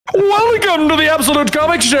Welcome to the Absolute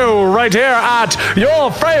Comic Show, right here at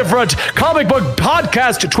your favorite comic book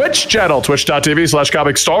podcast Twitch channel,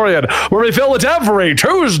 twitch.tv/comicstorian, where we film it every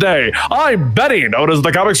Tuesday. I'm Benny, known as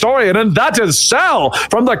the Comicstorian, and that is Sal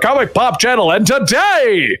from the Comic Pop channel. And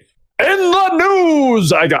today, in the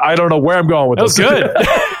news, I don't know where I'm going with this. That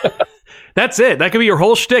was good. That's it. That could be your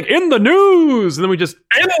whole shtick. In the news. And then we just...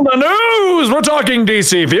 In the news, we're talking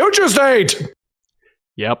DC Future State.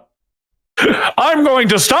 Yep. I'm going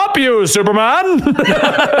to stop you, Superman.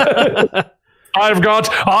 I've got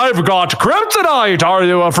kryptonite. Are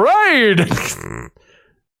you afraid?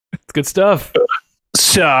 It's good stuff.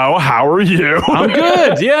 So, how are you? I'm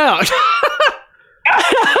good. Yeah.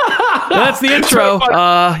 That's the intro.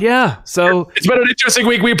 So it's been an interesting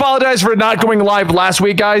week. We apologize for not going live last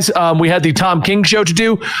week, guys. We had the Tom King show to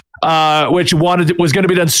do, which was going to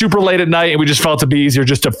be done super late at night, and we just felt it'd be easier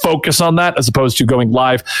just to focus on that as opposed to going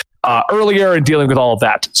live earlier and dealing with all of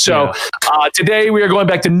that. So today we are going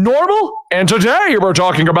back to normal, and today we're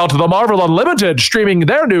talking about the Marvel Unlimited streaming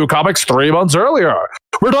their new comics 3 months earlier.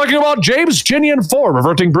 We're talking about James Tynion 4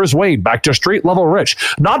 reverting Bruce Wayne back to street level rich,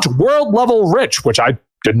 not world level rich, which I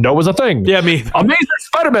didn't know was a thing. Yeah, me. Amazing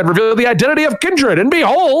Spider-Man revealed the identity of Kindred, and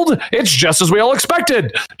behold, it's just as we all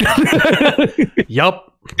expected.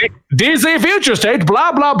 Yup. DC Future State,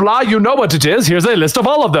 blah, blah, blah. You know what it is. Here's a list of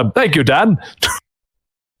all of them. Thank you, Dan.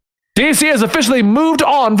 DC has officially moved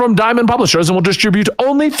on from Diamond Publishers and will distribute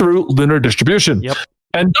only through Lunar Distribution. Yep.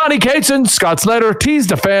 And Donny Cates and Scott Snyder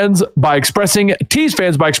teased fans by expressing a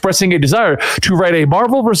desire to write a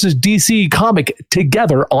Marvel versus DC comic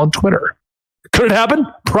together on Twitter. Could it happen?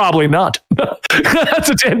 Probably not. That's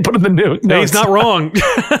what Dan put in the news. No, he's not wrong.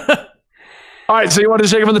 All right, so you want to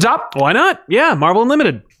take it from the top? Why not? Yeah, Marvel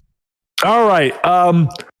Unlimited. All right.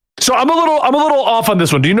 So I'm a little off on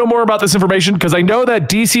this one. Do you know more about this information? Because I know that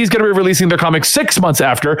DC is going to be releasing their comics 6 months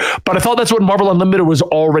after, but I thought that's what Marvel Unlimited was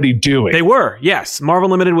already doing. They were, yes. Marvel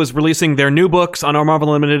Unlimited was releasing their new books on our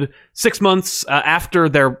Marvel Unlimited 6 months after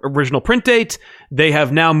their original print date. They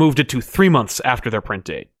have now moved it to 3 months after their print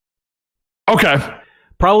date. Okay.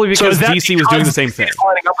 Probably because DC was doing the same thing.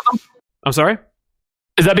 Lining up with them? I'm sorry?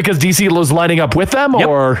 Is that because DC was lining up with them? Yep.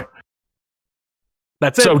 Or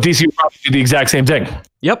that's it. So DC will probably do the exact same thing.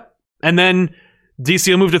 Yep. And then DC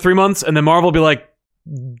will move to 3 months, and then Marvel will be like,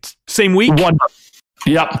 same week? 1 month.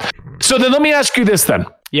 Yep. So then let me ask you this then.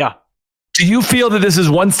 Yeah. Do you feel that this is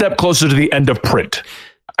one step closer to the end of print?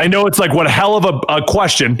 I know it's like one hell of a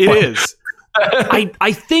question. It is.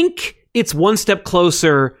 I think it's one step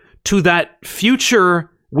closer to that future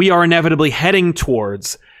we are inevitably heading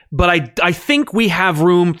towards. But I think we have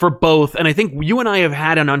room for both. And I think you and I have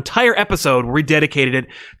had an entire episode where we dedicated it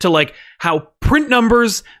to like how print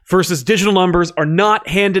numbers versus digital numbers are not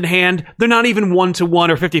hand in hand. They're not even 1-to-1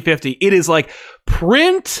 or 50-50. It is like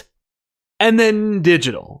print and then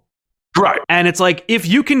digital. Right. And it's like, if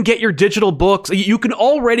you can get your digital books, you can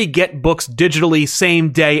already get books digitally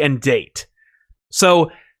same day and date.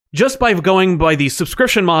 So just by going by the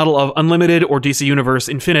subscription model of Unlimited or DC Universe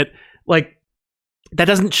Infinite, like, that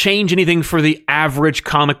doesn't change anything for the average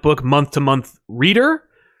comic book month-to-month reader.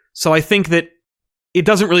 So I think that it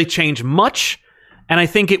doesn't really change much. And I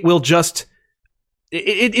think it will just...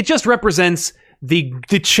 It just represents the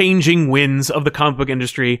changing winds of the comic book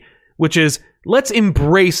industry, which is, let's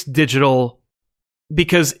embrace digital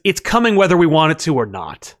because it's coming whether we want it to or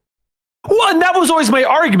not. Well, and that was always my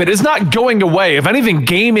argument. It's not going away. If anything,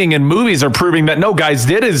 gaming and movies are proving that no, guys,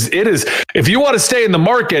 it is. If you want to stay in the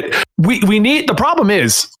market, we need. The problem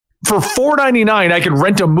is, for $4.99, I can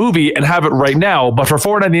rent a movie and have it right now. But for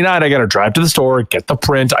 $4.99, I got to drive to the store, get the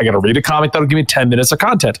print. I got to read a comic that'll give me 10 minutes of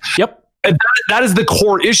content. Yep. And that is the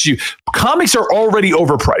core issue. Comics are already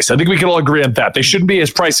overpriced. I think we can all agree on that. They shouldn't be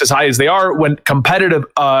as priced as high as they are when competitive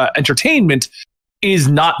entertainment is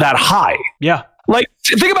not that high. Yeah. Like,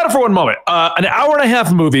 think about it for one moment. An hour and a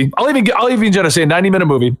half movie. I'll even just say a 90-minute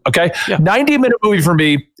movie. Okay, yeah. 90-minute movie for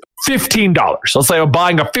me, $15. Let's say I'm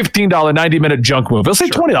buying a $15 90-minute junk movie. Let's say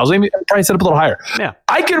 $20. Maybe probably set up a little higher. Yeah,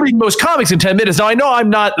 I can read most comics in 10 minutes. Now I know I'm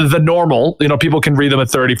not the normal. You know, people can read them at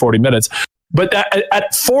 30, 40 minutes. But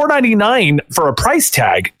at $4.99 for a price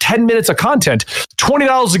tag, 10 minutes of content,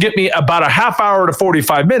 $20 to get me about a half hour to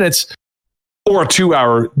 45 minutes, or a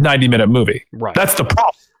 2-hour 90-minute movie. Right. That's the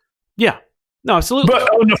problem. Yeah. No, absolutely. But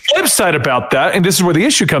on the flip side about that, and this is where the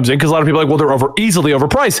issue comes in, because a lot of people are like, well, they're easily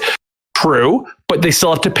overpriced. True, but they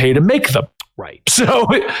still have to pay to make them. Right. So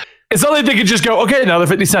it's not like they could just go, okay, now they're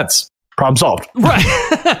 50 cents. Problem solved. Right.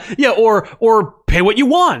 Yeah, or pay what you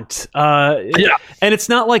want. Yeah. And it's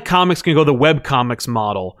not like comics can go the web comics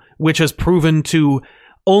model, which has proven to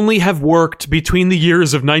only have worked between the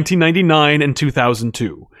years of 1999 and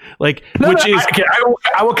 2002. Like,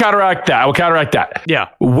 I will counteract that. Yeah.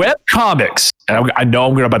 Web comics, and I know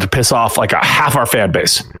I'm about to piss off like a half our fan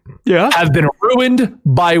base. Yeah. Have been ruined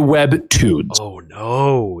by webtoons. Oh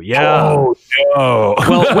no. Yeah. Oh no.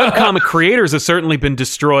 Well, webcomic creators have certainly been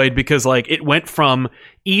destroyed because like it went from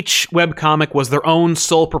each webcomic was their own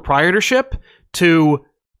sole proprietorship to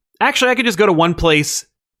actually I could just go to one place,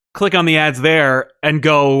 click on the ads there, and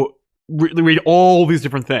go read all these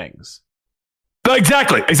different things.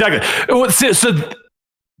 Exactly. So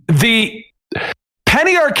the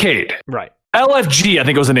Penny Arcade, right? LFG, I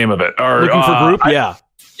think was the name of it. Or Looking for Group, yeah.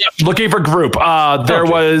 Looking for Group. There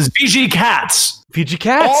was VG Cats. VG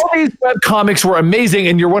Cats. All these web comics were amazing,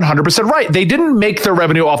 and you're 100% right. They didn't make their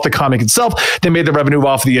revenue off the comic itself. They made the revenue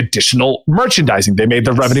off the additional merchandising. They made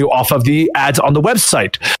the revenue off of the ads on the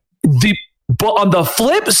website. But on the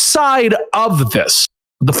flip side of this,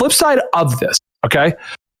 okay,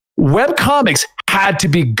 web comics had to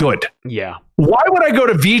be good. Yeah. Why would I go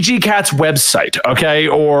to VG Cat's website, okay,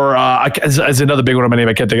 or as another big one on my name,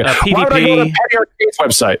 I can't think of. PvP. Why would I go to Penny Arcade's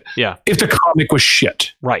website? Yeah. If the comic was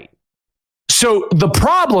shit, right. So the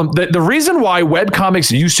problem, the reason why web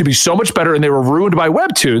comics used to be so much better and they were ruined by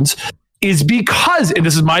webtoons is because, and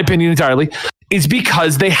this is my opinion entirely, is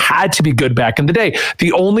because they had to be good back in the day.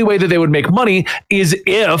 The only way that they would make money is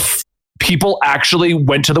if people actually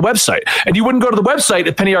went to the website. And you wouldn't go to the website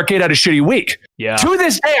if Penny Arcade had a shitty week. Yeah. To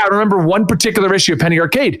this day, I remember one particular issue of Penny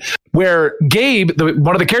Arcade where Gabe,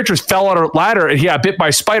 one of the characters, fell on a ladder and he got bit by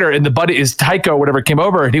a spider, and the buddy is Tycho, whatever, came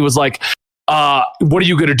over and he was like, what are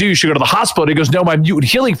you going to do? You should go to the hospital. And he goes, no, my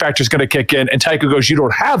mutant healing factor is going to kick in. And Tycho goes, you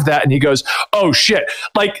don't have that. And he goes, oh shit.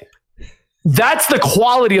 Like, that's the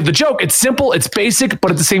quality of the joke. It's simple, it's basic,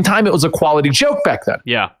 but at the same time, it was a quality joke back then.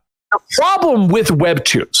 Yeah. The problem with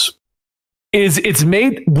webtoons is it's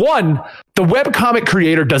made, one, the webcomic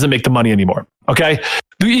creator doesn't make the money anymore. Okay.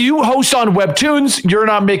 You host on webtoons, you're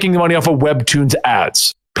not making the money off of webtoons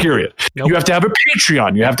ads. Period. Nope. You have to have a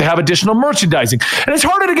Patreon. You have to have additional merchandising. And it's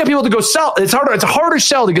harder to get people to go sell. It's a harder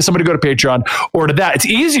sell to get somebody to go to Patreon or to that. It's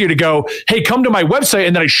easier to go, hey, come to my website,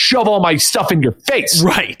 and then I shove all my stuff in your face.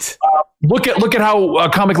 Right. Look at how a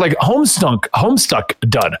comic like Homestuck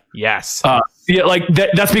done. Yes. Yeah, like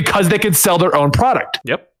that's because they can sell their own product.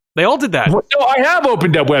 Yep. They all did that. No, I have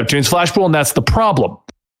opened up webtoons, Flashpool, and that's the problem.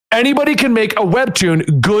 Anybody can make a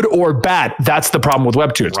webtoon, good or bad. That's the problem with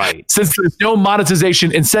webtoons. Right. Since there's no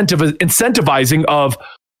monetization incentivizing of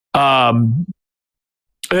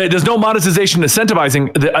there's no monetization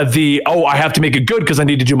incentivizing the I have to make it good because I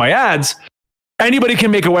need to do my ads. Anybody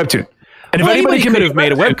can make a webtoon. And if anybody could have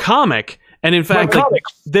made a webcomic, and in fact, like,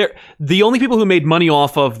 the only people who made money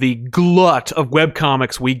off of the glut of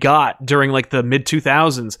webcomics we got during like the mid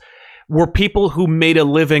 2000s were people who made a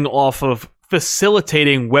living off of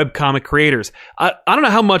facilitating webcomic creators. I don't know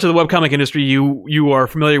how much of the webcomic industry you are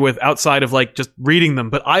familiar with outside of like just reading them,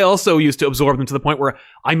 but I also used to absorb them to the point where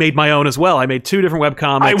I made my own as well. I made 2 different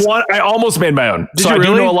webcomics. I almost made my own. Did so you really?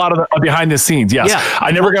 I do know a lot of the behind the scenes. Yes. Yeah.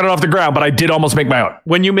 I never got it off the ground, but I did almost make my own.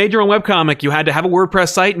 When you made your own webcomic, you had to have a WordPress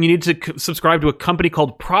site and you needed to subscribe to a company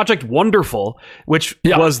called Project Wonderful, which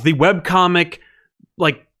was the webcomic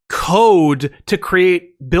like code to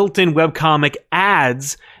create built-in webcomic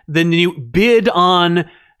ads. Then you bid on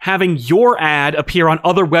having your ad appear on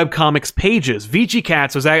other webcomics pages. VG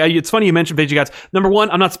Cats was, it's funny you mentioned VG Cats. Number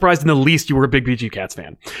 1, I'm not surprised in the least you were a big VG Cats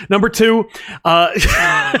fan. Number 2,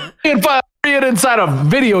 inside of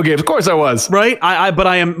video games. Of course I was. Right? But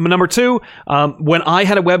I am number 2. When I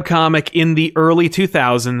had a webcomic in the early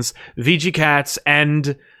 2000s, VG Cats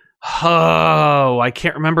and I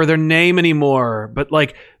can't remember their name anymore, but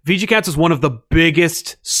like VG Cats was one of the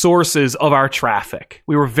biggest sources of our traffic.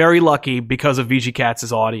 We were very lucky because of VG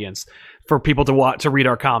Cats' audience for people to read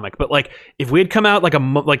our comic. But like if we had come out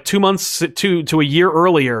like 2 months to a year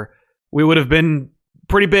earlier, we would have been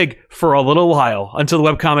pretty big for a little while until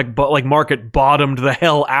the webcomic market bottomed the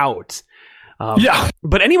hell out.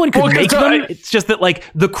 But anyone could make them. It's just that like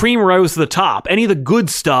the cream rose to the top. Any of the good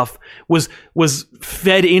stuff was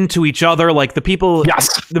fed into each other. Like the people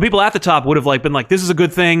at the top would have like been like, this is a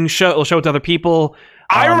good thing. It'll show it to other people.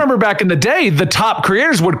 I remember back in the day, the top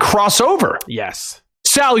creators would cross over. Yes.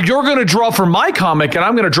 Sal, you're going to draw for my comic and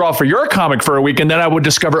I'm going to draw for your comic for a week. And then I would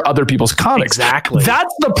discover other people's comics. Exactly.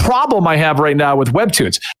 That's the problem I have right now with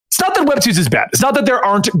webtoons. It's not that webtoons is bad. It's not that there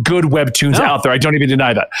aren't good webtoons out there. I don't even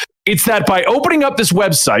deny that. It's that by opening up this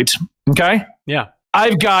website, okay? Yeah.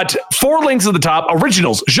 I've got 4 links at the top: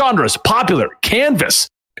 originals, genres, popular, canvas,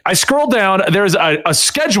 I scroll down. There's a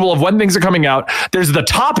schedule of when things are coming out. There's the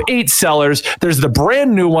top 8 sellers. There's the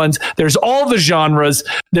brand new ones. There's all the genres.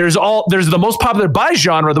 There's the most popular by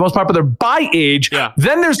genre, the most popular by age. Yeah.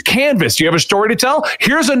 Then there's Canvas. Do you have a story to tell?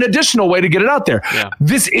 Here's an additional way to get it out there. Yeah.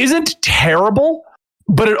 This isn't terrible,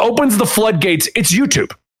 but it opens the floodgates. It's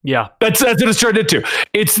YouTube. Yeah. That's what it's turned into.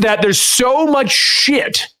 It's that there's so much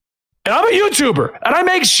shit. And I'm a YouTuber and I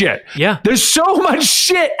make shit. Yeah. There's so much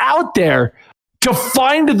shit out there. To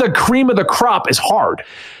find the cream of the crop is hard.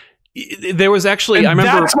 There was actually, and I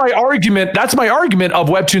remember. That's my argument. That's my argument of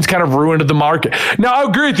Webtoons kind of ruined the market. Now, I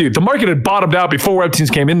agree with you. The market had bottomed out before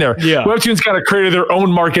Webtoons came in there. Yeah. Webtoons kind of created their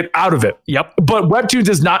own market out of it. Yep. But Webtoons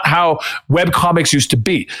is not how webcomics used to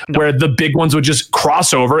be, where the big ones would just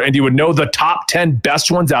cross over and you would know the top 10 best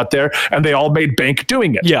ones out there and they all made bank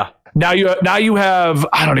doing it. Yeah. Now you have,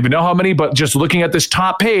 I don't even know how many, but just looking at this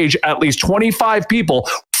top page, at least 25 people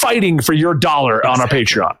fighting for your dollar on our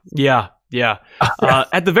Patreon. Yeah. Yeah.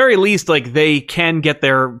 At the very least, like, they can get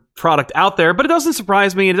their product out there, but it doesn't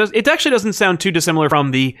surprise me. It actually doesn't sound too dissimilar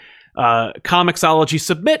from the Comixology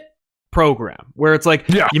Submit program, where it's like,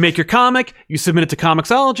 you make your comic, you submit it to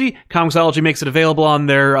Comixology makes it available on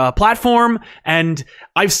their platform, and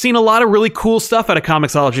I've seen a lot of really cool stuff out of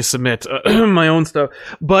Comixology Submit, my own stuff,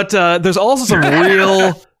 but there's also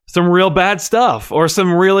some real bad stuff, or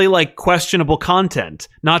some really, like, questionable content,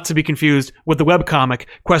 not to be confused with the webcomic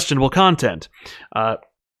questionable content.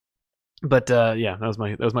 But that was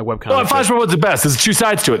my webcomic. Well, Flash Forward's the best. There's two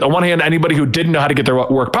sides to it. On one hand, anybody who didn't know how to get their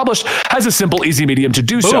work published has a simple, easy medium to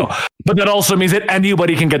do so. But that also means that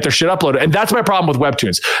anybody can get their shit uploaded. And that's my problem with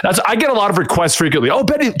Webtoons. I get a lot of requests frequently. Oh,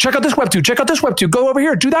 Benny, check out this Webtoon. Check out this Webtoon. Go over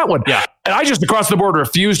here. Do that one. Yeah. And I just across the board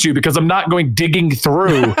refuse to, because I'm not going digging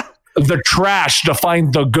through the trash to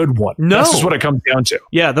find the good one. No. That's just what it comes down to.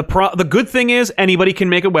 Yeah, the good thing is anybody can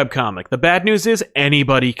make a webcomic. The bad news is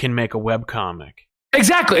anybody can make a webcomic.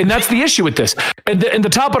 Exactly. And that's the issue with this. And to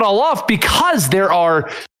top it all off, because there are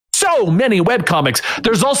so many webcomics,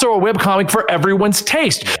 there's also a webcomic for everyone's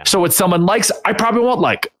taste. Yeah. So what someone likes, I probably won't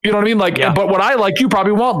like. You know what I mean? Like, but what I like, you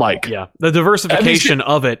probably won't like. Yeah. The diversification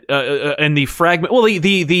of it, and the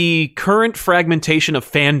the current fragmentation of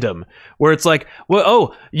fandom, where it's like,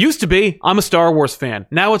 well, used to be, I'm a Star Wars fan.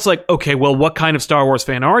 Now it's like, okay, well, what kind of Star Wars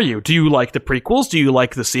fan are you? Do you like the prequels? Do you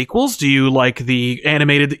like the sequels? Do you like the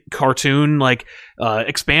animated cartoon, like,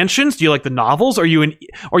 expansions? Do you like the novels? Are you an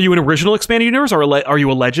original expanded universe, or are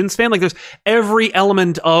you a Legends fan? Like, there's every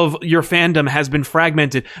element of your fandom has been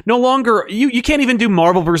fragmented. No longer, you can't even do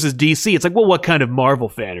Marvel versus DC. It's like, well, what kind of Marvel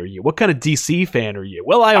fan are you? What kind of DC fan are you?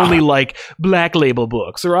 Well, I only like Black Label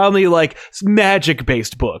books, or I only like Magic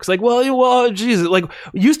based books. Like, well, Jesus, like,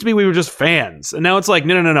 used to be we were just fans, and now it's like,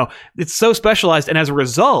 no. It's so specialized, and as a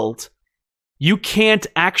result, you can't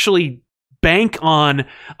actually bank on,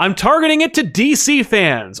 I'm targeting it to DC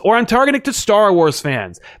fans, or I'm targeting it to Star Wars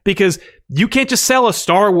fans, because you can't just sell a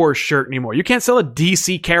Star Wars shirt anymore. You can't sell a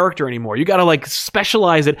DC character anymore. You got to, like,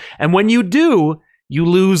 specialize it. And when you do, you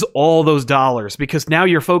lose all those dollars, because now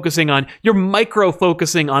you're micro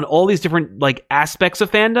focusing on all these different, like, aspects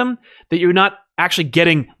of fandom that you're not actually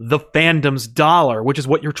getting the fandom's dollar, which is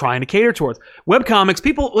what you're trying to cater towards. Webcomics,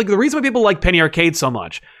 people, like, the reason why people like Penny Arcade so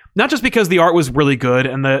much, not just because the art was really good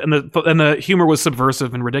and the humor was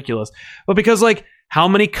subversive and ridiculous, but because, like, how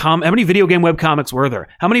many video game webcomics were there?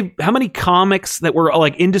 How many comics that were,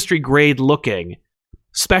 like, industry grade looking,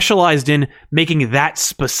 specialized in making that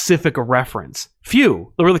specific a reference?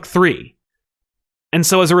 Few. There were, like, 3. And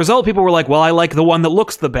so as a result, people were like, well, I like the one that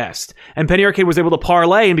looks the best. And Penny Arcade was able to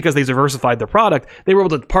parlay, and because they diversified their product, they were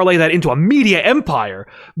able to parlay that into a media empire.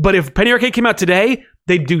 But if Penny Arcade came out today,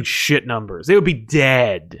 they'd do shit numbers. They would be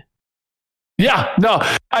dead. Yeah, no,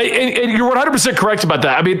 and you're 100% correct about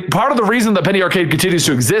that. I mean, part of the reason that Penny Arcade continues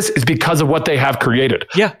to exist is because of what they have created.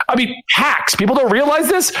 Yeah. I mean, PAX, people don't realize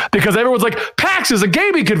this because everyone's like, PAX is a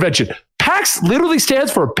gaming convention. PAX literally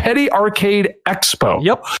stands for Penny Arcade Expo.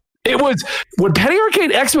 Yep. It was, when Penny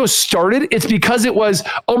Arcade Expo started, it's because it was,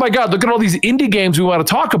 oh my God, look at all these indie games we want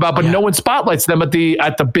to talk about, but no one spotlights them at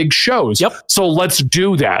the big shows. Yep. So let's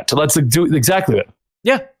do that. Let's do exactly that.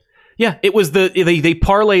 Yeah. Yeah, it was they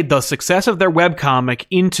parlayed the success of their webcomic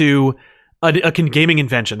into a gaming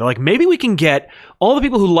convention. They're like, maybe we can get all the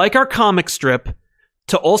people who like our comic strip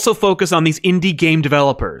to also focus on these indie game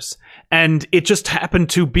developers. And it just happened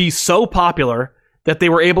to be so popular that they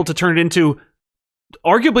were able to turn it into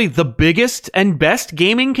arguably the biggest and best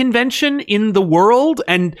gaming convention in the world,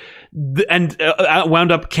 and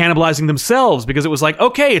wound up cannibalizing themselves, because it was like,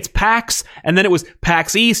 okay, it's PAX, and then it was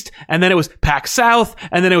PAX East, and then it was PAX South,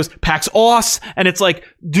 and then it was PAX Aus, and it's like,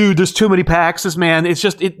 dude, there's too many PAXs, man. It's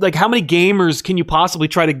just, like, how many gamers can you possibly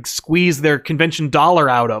try to squeeze their convention dollar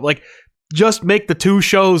out of? Like, just make the 2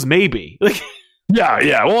 shows, maybe. Like,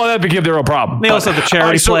 yeah. Well, that became their real problem. they also have the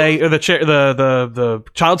charity play, or the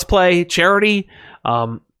Child's Play charity.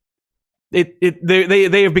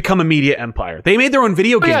 They have become a media empire. They made their own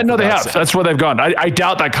video game. Yeah, no, they have. That's where they've gone. I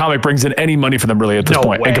doubt that comic brings in any money for them really at this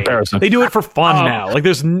point in comparison. They do it for fun now. Like,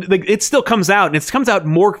 it still comes out, and it comes out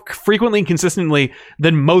more frequently and consistently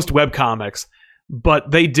than most webcomics.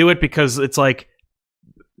 But they do it because it's like,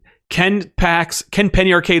 can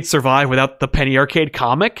Penny Arcade survive without the Penny Arcade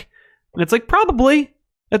comic? And it's like, probably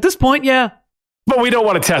at this point, yeah. But we don't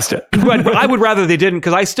want to test it. But I would rather they didn't,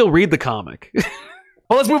 because I still read the comic.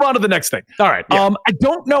 Well, let's move on to the next thing. All right. Yeah. I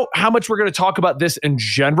don't know how much we're going to talk about this in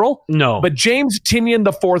general. No. But James Tynion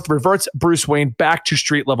IV reverts Bruce Wayne back to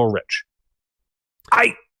street level rich.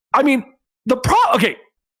 I mean, okay,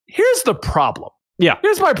 here's the problem. Yeah.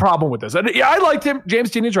 Here's my problem with this. And I liked him.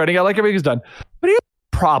 James Tynion's writing. I like everything he's done. But here's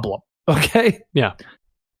the problem. Okay? Yeah.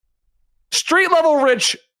 Street level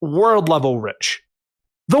rich, world level rich.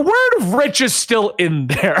 The word rich is still in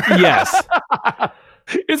there. Yes.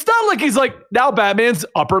 It's not like he's like, now Batman's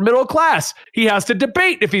upper middle class. He has to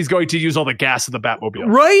debate if he's going to use all the gas of the Batmobile.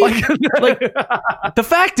 Right? Like, the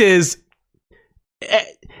fact is,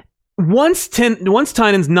 once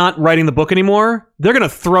Tynion's not writing the book anymore, they're going to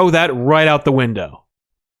throw that right out the window.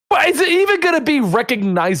 But is it even going to be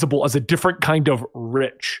recognizable as a different kind of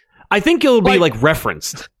rich? I think it'll be like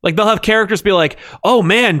referenced. Like, they'll have characters be like, "Oh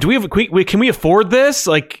man, can we afford this?"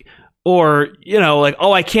 Like, or, you know, like,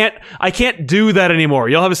 "Oh, I can't do that anymore."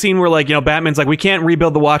 You'll have a scene where, like, you know, Batman's like, "We can't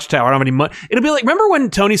rebuild the Watchtower. I don't have any money." It'll be like, remember when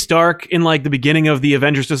Tony Stark in, like, the beginning of the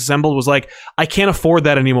Avengers Disassembled was like, "I can't afford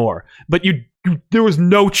that anymore." But there was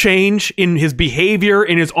no change in his behavior,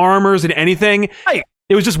 in his armors, in anything. Right.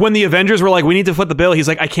 It was just when the Avengers were like, "We need to foot the bill," he's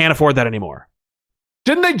like, "I can't afford that anymore."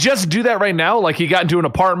 Didn't they just do that right now? Like, he got into an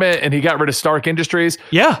apartment and he got rid of Stark Industries.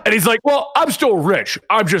 Yeah. And he's like, "Well, I'm still rich.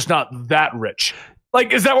 I'm just not that rich."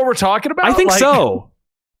 Like, is that what we're talking about? I think like, so.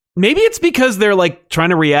 Maybe it's because they're, like, trying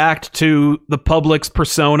to react to the public's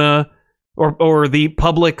persona or the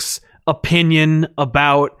public's opinion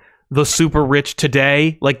about the super rich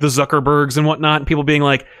today, like the Zuckerbergs and whatnot, and people being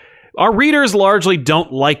like, our readers largely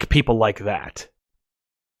don't like people like that.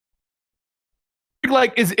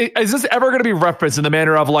 Like, is this ever going to be referenced in the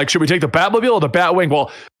manner of, like, should we take the Batmobile or the Batwing?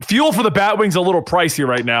 Well, fuel for the Batwing's a little pricey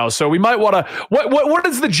right now, so we might want to. What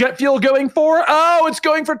is the jet fuel going for? Oh, it's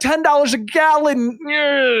going for $10 a gallon.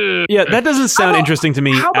 Yeah, that doesn't sound interesting to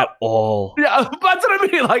me at all. Yeah, that's what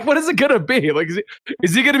I mean. Like, what is it going to be? Like,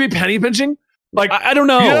 is he going to be penny pinching? Like, I don't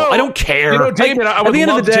know. I don't care. You know, Damien, like, I would at the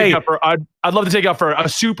end love of the to day, I'd love to take out for a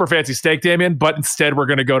super fancy steak, Damien, but instead we're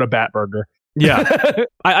going to go to Batburger. Yeah.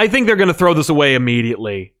 I think they're going to throw this away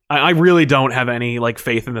immediately. I really don't have any, like,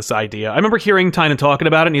 faith in this idea. I remember hearing Tynion talking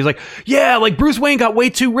about it, and he's like, "Yeah, like, Bruce Wayne got way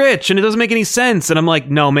too rich, and it doesn't make any sense." And I'm like,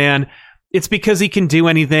 no, man. It's because he can do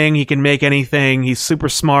anything. He can make anything. He's super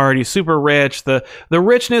smart. He's super rich. The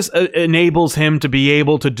richness enables him to be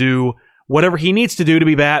able to do whatever he needs to do to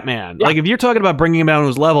be Batman. Yeah. Like, if you're talking about bringing him down to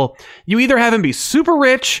his level, you either have him be super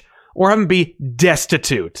rich or have him be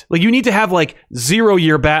destitute. Like, you need to have, like,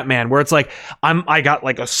 0-year Batman, where it's like, I got,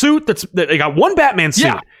 like, a suit I got one Batman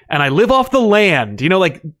suit, and I live off the land. You know,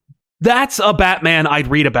 like, that's a Batman I'd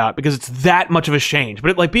read about, because it's that much of a change.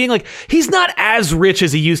 But like, being like, he's not as rich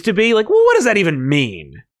as he used to be. Like, well, what does that even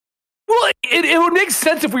mean? Well, it would make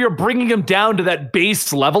sense if we were bringing him down to that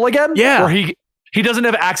base level again. Yeah. Where he doesn't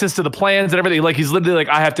have access to the plans and everything. Like, he's literally like,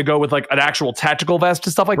 I have to go with, like, an actual tactical vest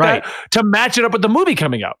and stuff like that to match it up with the movie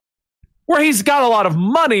coming out. Where he's got a lot of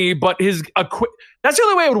money, but his that's the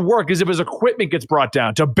only way it would work, is if his equipment gets brought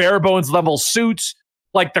down to bare bones level suits.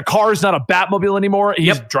 Like, the car's not a Batmobile anymore.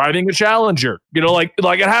 He's driving a Challenger. You know, like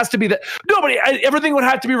it has to be that. Nobody, everything would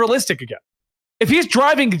have to be realistic again. If he's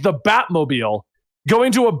driving the Batmobile,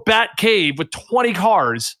 going to a Bat cave with 20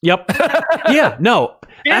 cars. Yep. Yeah, no.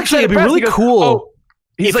 Actually, it'd be really cool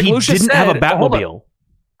if he didn't have a Batmobile.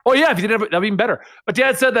 Oh, yeah, if he didn't have, that'd be even better. But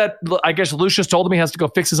Dad said that, I guess Lucius told him he has to go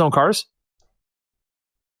fix his own cars.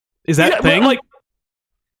 Is that a thing? Like,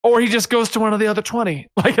 or he just goes to one of the other 20.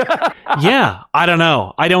 Like, yeah, I don't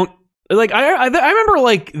know. I don't, like, I remember,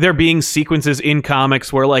 like, there being sequences in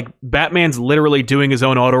comics where, like, Batman's literally doing his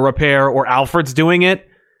own auto repair, or Alfred's doing it.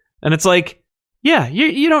 And it's like, yeah,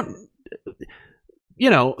 you don't,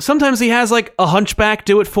 sometimes he has like a hunchback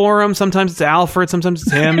do it for him. Sometimes it's Alfred. Sometimes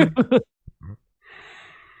it's him.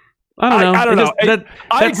 I don't know. I don't know.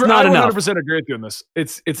 That's not enough. 100% agree with you on this.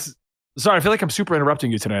 It's sorry. I feel like I'm super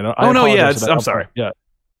interrupting you tonight. I'm sorry. Yeah.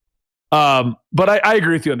 But I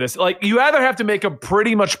agree with you on this. Like, you either have to make him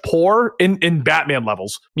pretty much poor in Batman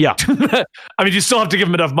levels. Yeah. I mean, you still have to give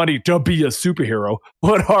him enough money to be a superhero.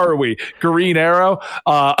 What are we? Green Arrow?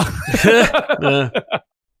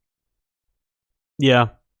 Yeah.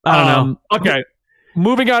 I don't know. Okay.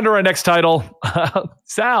 Moving on to our next title.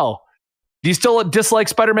 Sal, do you still dislike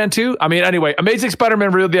Spider-Man 2? I mean, anyway, Amazing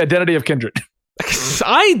Spider-Man revealed the identity of Kindred.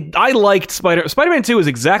 I liked Spider-Man 2 is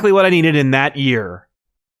exactly what I needed in that year.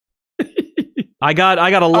 I got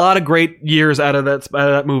a lot of great years out of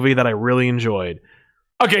that movie that I really enjoyed.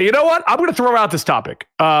 Okay, you know what? I'm going to throw out this topic.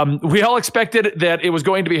 We all expected that it was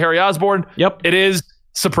going to be Harry Osborn. Yep. It is.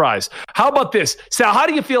 Surprise. How about this? Sal, how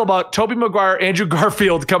do you feel about Tobey Maguire, Andrew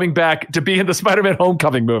Garfield coming back to be in the Spider-Man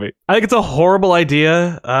Homecoming movie? I think it's a horrible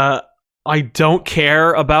idea. I don't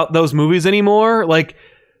care about those movies anymore. Like,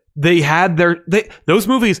 those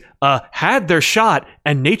movies had their shot,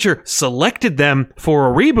 and nature selected them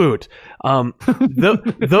for a reboot.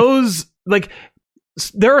 Those, like,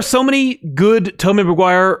 there are so many good Tobey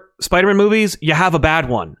Maguire Spider-Man movies. You have a bad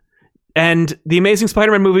one, and the Amazing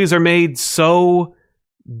Spider-Man movies are made so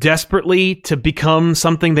desperately to become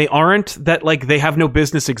something they aren't that, like, they have no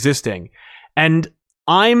business existing. And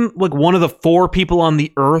I'm like one of the 4 people on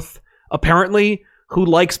the earth apparently who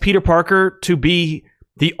likes Peter Parker to be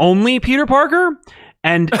the only Peter Parker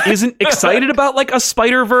and isn't excited about like a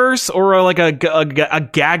Spider-Verse or like a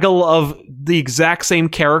gaggle of the exact same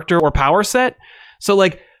character or power set. So,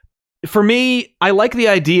 like, for me, I like the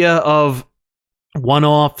idea of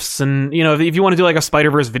one-offs, and if you want to do like a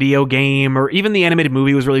Spider-Verse video game, or even the animated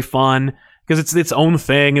movie was really fun because it's its own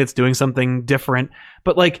thing and it's doing something different.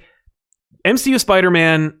 But like, MCU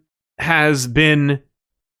Spider-Man has been,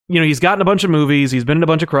 he's gotten a bunch of movies, he's been in a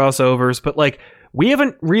bunch of crossovers, but like, we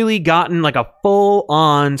haven't really gotten like a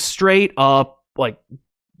full-on, straight up, like,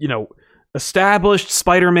 established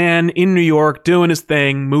Spider-Man in New York doing his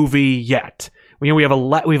thing movie yet. We have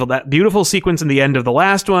that beautiful sequence in the end of the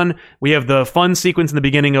last one. We have the fun sequence in the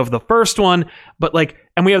beginning of the first one, but like,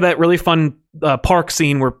 and we have that really fun park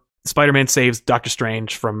scene where Spider-Man saves Doctor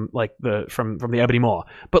Strange from like from the Ebony Maw.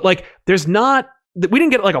 But like, we didn't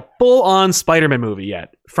get like a full-on Spider-Man movie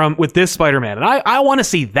yet with this Spider-Man, and I want to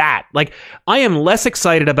see that. Like, I am less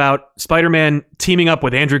excited about Spider-Man teaming up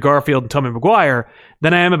with Andrew Garfield and Tobey Maguire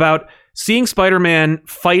than I am about seeing Spider-Man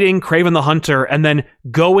fighting Kraven the Hunter and then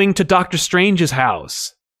going to Doctor Strange's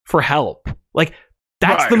house for help. Like,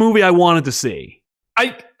 that's the movie I wanted to see.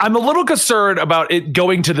 I'm a little concerned about it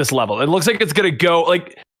going to this level. It looks like it's going to go,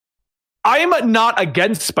 like, I am not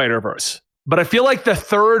against Spider-Verse, but I feel like the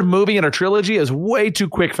third movie in a trilogy is way too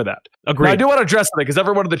quick for that. Agreed. Now, I do want to address something because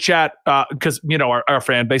everyone in the chat, because our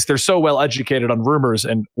fan base, they're so well educated on rumors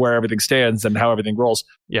and where everything stands and how everything rolls.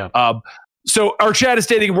 Yeah. So our chat is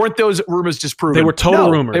stating, weren't those rumors disproven? They were total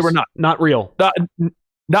rumors. They were not real.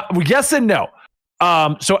 Not yes and no.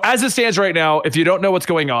 So as it stands right now, if you don't know what's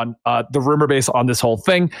going on, the rumor base on this whole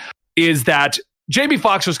thing is that Jamie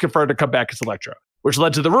Foxx was confirmed to come back as Electro, which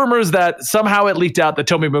led to the rumors that somehow it leaked out that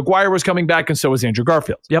Tobey Maguire was coming back, and so was Andrew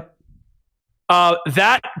Garfield. Yep.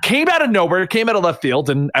 That came out of nowhere, came out of left field,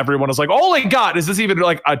 and everyone was like, oh my God, is this even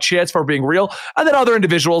like a chance for being real? And then other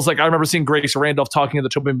individuals, like I remember seeing Grace Randolph talking that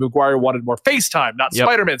Tobey Maguire wanted more face time, not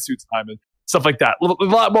Spider-Man suits time, and stuff like that. A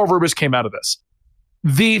lot more rumors came out of this.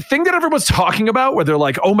 The thing that everyone's talking about, where they're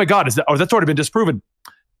like, oh my God, that's already been disproven.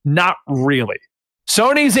 Not really.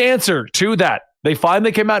 Sony's answer to that, they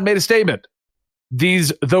finally came out and made a statement.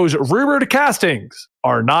 Those rumored castings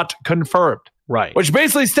are not confirmed. Right. Which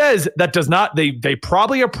basically says that they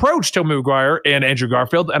probably approached Tobey Maguire and Andrew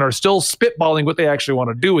Garfield and are still spitballing what they actually want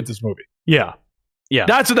to do with this movie. Yeah. Yeah.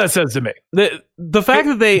 That's what that says to me. The fact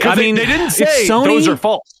that they didn't say those are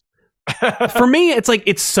false. For me, it's like,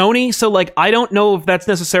 it's Sony, so like, I don't know if that's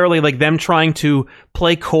necessarily like them trying to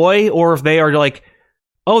play coy, or if they are like,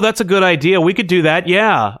 oh, that's a good idea, we could do that.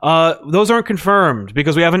 Yeah. Those aren't confirmed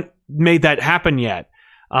because we haven't made that happen yet.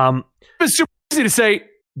 It's super easy to say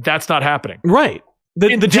that's not happening. Right.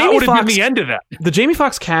 The Jamie Foxx, the end of that. The Jamie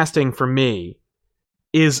Foxx casting for me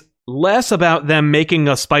is less about them making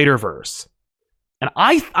a Spider-Verse. And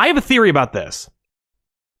I have a theory about this.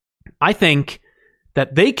 I think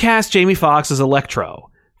that they cast Jamie Foxx as Electro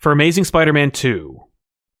for Amazing Spider-Man 2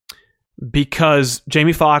 because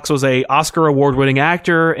Jamie Foxx was a Oscar award-winning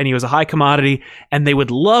actor and he was a high commodity, and they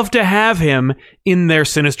would love to have him in their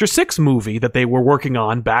Sinister Six movie that they were working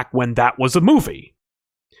on back when that was a movie.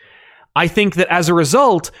 I think that as a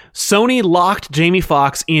result, Sony locked Jamie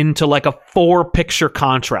Foxx into like a 4-picture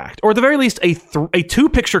contract, or at the very least a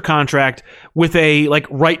 2-picture contract with a like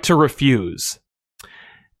right to refuse.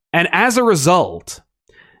 And as a result,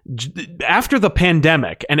 after the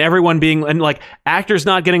pandemic and everyone being, and like actors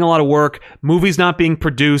not getting a lot of work, movies not being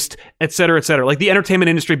produced, et cetera, like the entertainment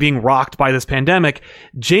industry being rocked by this pandemic,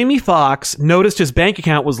 Jamie Foxx noticed his bank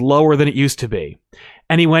account was lower than it used to be.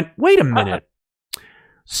 And he went, wait a minute.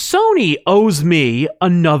 Sony owes me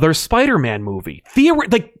another Spider-Man movie.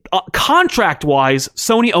 Contract-wise,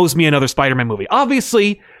 Sony owes me another Spider-Man movie.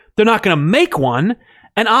 Obviously, they're not going to make one,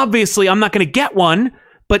 and obviously, I'm not going to get one,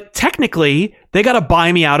 but technically, they got to buy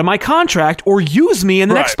me out of my contract or use me in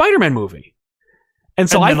the next Spider-Man movie. And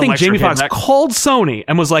so I think Jamie Foxx called Sony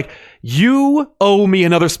and was like, you owe me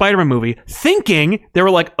another Spider-Man movie, thinking they were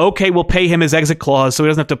like, okay, we'll pay him his exit clause so he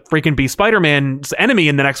doesn't have to freaking be Spider-Man's enemy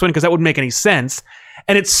in the next one, because that wouldn't make any sense.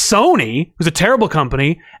 And it's Sony, who's a terrible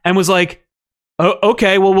company, and was like, oh,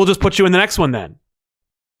 okay, well, we'll just put you in the next one then.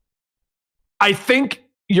 I think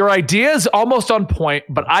your idea is almost on point,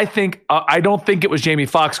 but I don't think it was Jamie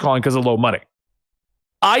Foxx calling because of low money.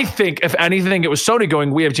 I think, if anything, it was Sony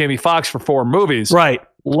going, we have Jamie Foxx for 4 movies. Right.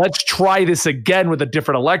 Let's try this again with a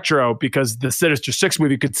different Electro, because the Sinister Six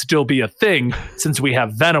movie could still be a thing since we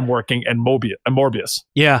have Venom working and Morbius.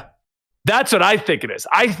 Yeah. That's what I think it is.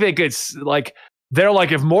 I think it's like, they're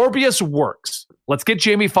like, if Morbius works, let's get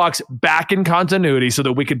Jamie Foxx back in continuity so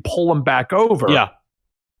that we can pull him back over. Yeah.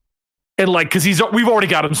 And like, because we've already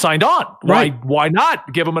got him signed on. Right. Why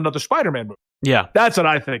not give him another Spider-Man movie? Yeah. That's what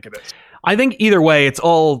I think it is. I think either way, it's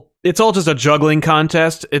all just a juggling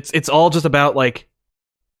contest. It's all just about like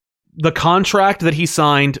the contract that he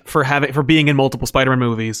signed for being in multiple Spider-Man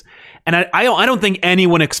movies. And I don't think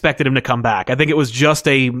anyone expected him to come back. I think it was just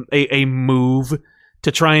a move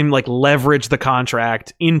to try and like leverage the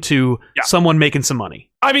contract into someone making some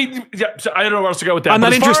money. I mean, so I don't know where else to go with that. I'm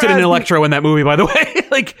not interested in Electro in that movie, by the way.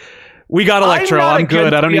 Like, we got Electro. I'm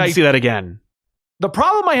good. I don't need to see that again. The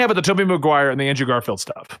problem I have with the Tobey Maguire and the Andrew Garfield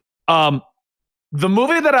stuff, the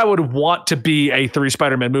movie that I would want to be a 3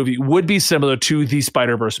 Spider-Man movie would be similar to the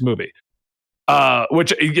Spider-Verse movie.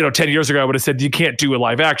 Which, 10 years ago, I would have said you can't do a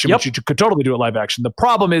live action, but you could totally do a live action. The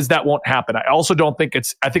problem is that won't happen. I also don't think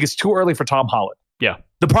I think it's too early for Tom Holland. Yeah.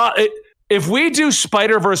 If we do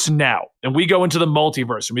Spider-Verse now and we go into the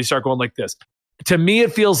multiverse and we start going like this, to me,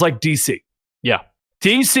 it feels like DC. Yeah.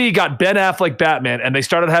 DC got Ben Affleck Batman and they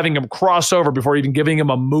started having him cross over before even giving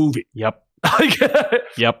him a movie. Yep.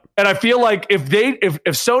 Yep. And I feel like if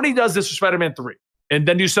Sony does this for Spider-Man 3, and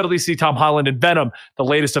then you suddenly see Tom Holland in Venom, the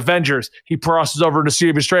latest Avengers, he crosses over into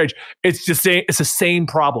Stephen Strange. It's the same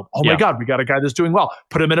problem. Oh my God, we got a guy that's doing well.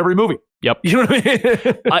 Put him in every movie. Yep. You know what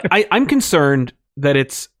I mean? I'm concerned that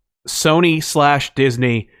it's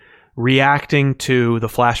Sony/Disney reacting to the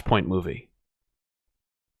Flashpoint movie.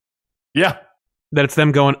 Yeah. That it's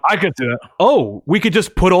them going, I could do that. Oh, we could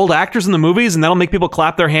just put old actors in the movies and that'll make people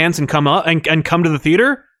clap their hands and come up and come to the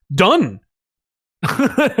theater? Done.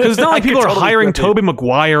 Because it's not like people are hiring Tobey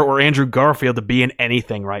Maguire or Andrew Garfield to be in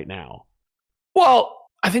anything right now. Well,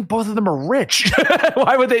 I think both of them are rich.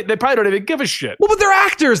 Why would they? They probably don't even give a shit. Well, but they're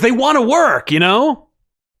actors. They want to work, you know?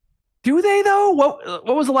 Do they, though? What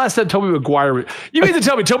was the last time Tobey Maguire... You mean to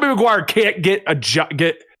tell me Tobey Maguire can't get a job...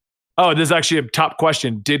 Oh, this is actually a top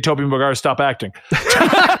question. Did Tobey Maguire stop acting?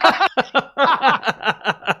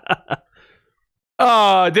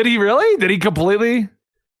 Did he really? Did he completely...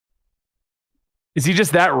 Is he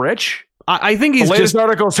just that rich? I think he's the latest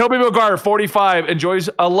article, Tobey Maguire, 45, enjoys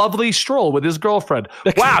a lovely stroll with his girlfriend.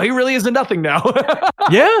 Wow, he really is a nothing now.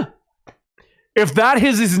 Yeah. If that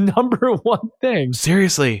is his number one thing.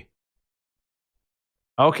 Seriously.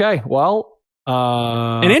 Okay, well...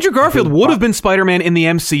 and Andrew Garfield would have been Spider-Man in the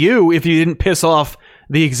MCU if you didn't piss off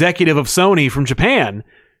the executive of Sony from Japan.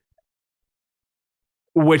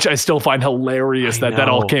 Which I still find hilarious that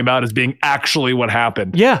all came out as being actually what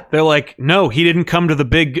happened. Yeah, they're like, no, he didn't come to the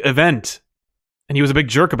big event. And he was a big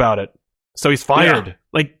jerk about it. So he's fired. Yeah.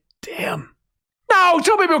 Like, damn. No,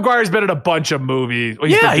 Tobey Maguire's been in a bunch of movies. Well,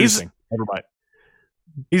 he's never mind.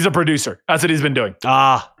 He's a producer. That's what he's been doing.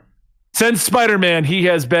 Since Spider-Man, he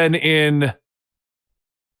has been in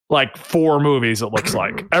like 4 movies, it looks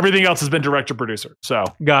like. Everything else has been director-producer. So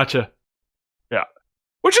gotcha. Yeah.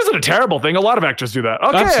 Which isn't a terrible thing. A lot of actors do that.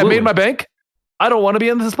 Okay, absolutely. I made my bank. I don't want to be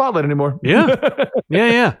in the spotlight anymore. Yeah.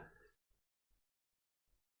 Yeah.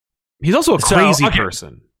 He's also a crazy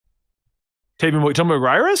person. Tobey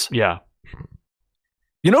Maguire is? Yeah.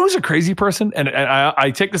 You know who's a crazy person? And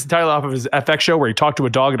I take this entirely off of his FX show where he talked to a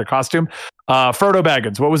dog in a costume. Frodo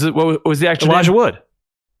Baggins. What was it? What was the actor? Elijah Wood.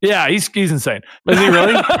 Yeah, he's insane. Is he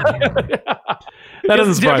really? That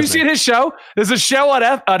doesn't surprise me. Have you seen his show? There's a show on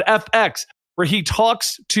FX where he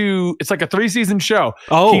talks to. It's like a 3-season show.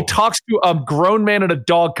 Oh, he talks to a grown man in a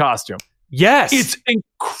dog costume. Yes, it's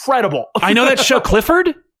incredible. I know that show,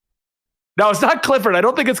 Clifford. No, it's not Clifford. I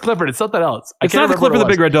don't think it's Clifford. It's something else. It's not the Clifford the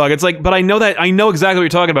Big Red Dog. It's like, but I know exactly what you're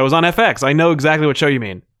talking about. It was on FX. I know exactly what show you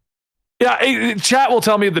mean. Yeah, chat will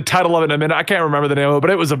tell me the title of it in a minute. I can't remember the name of it,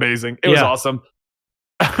 but it was amazing. It was awesome.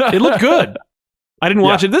 It looked good. I didn't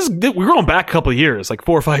watch it. We're going back a couple of years, like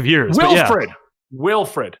 4 or 5 years.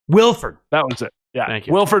 Wilfred. That was it. Yeah. Thank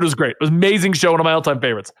you. Wilfred was great. It was an amazing show. One of my all-time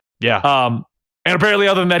favorites. Yeah. And apparently,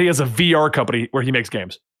 other than that, he has a VR company where he makes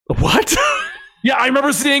games. What? Yeah, I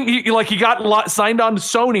remember seeing he got signed on to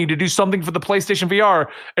Sony to do something for the PlayStation VR,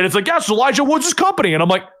 and it's like, yeah, it's Elijah Woods' company, and I'm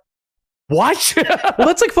like, what? Well,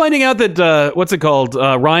 that's like finding out that what's it called?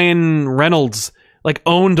 Ryan Reynolds like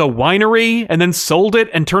owned a winery and then sold it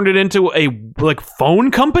and turned it into a like phone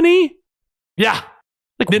company. Yeah,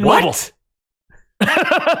 like Mint what? Mobile.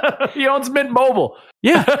 He owns Mint Mobile.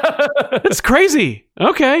 Yeah, that's crazy.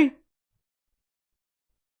 Okay.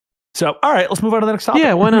 So, all right, let's move on to the next topic.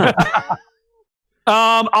 Yeah, why not?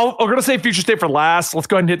 we're going to save Future State for last. Let's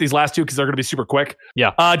go ahead and hit these last two because they're going to be super quick.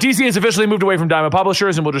 Yeah. DC has officially moved away from Diamond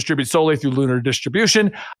Publishers and will distribute solely through Lunar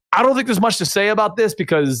Distribution. I don't think there's much to say about this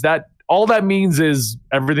because all that means is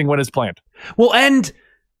everything went as planned. Well, and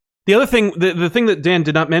the other thing, the thing that Dan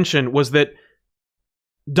did not mention was that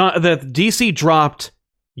DC dropped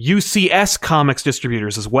UCS Comics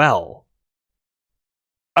distributors as well.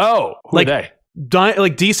 Oh, who are they?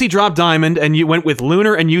 Like DC dropped Diamond and you went with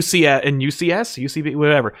Lunar and UCB,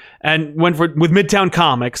 whatever, and went with Midtown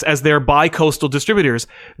Comics as their bi-coastal distributors.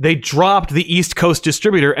 They dropped the East Coast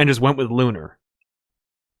distributor and just went with Lunar.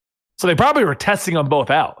 So they probably were testing them both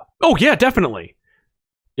out. Oh yeah, definitely.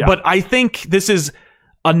 Yeah. But I think this is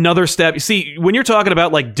another step. You see, when you're talking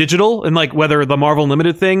about like digital and like whether the Marvel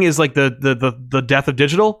Unlimited thing is like the death of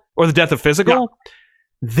digital or the death of physical,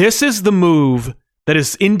 this is the move that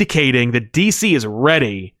is indicating that DC is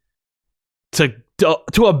ready to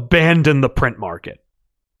abandon the print market.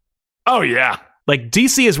 Oh, yeah. Like,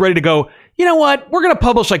 DC is ready to go, you know what? We're going to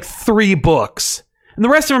publish like 3 books, and the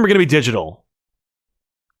rest of them are going to be digital.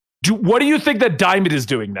 What do you think that Diamond is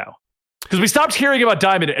doing now? Because we stopped hearing about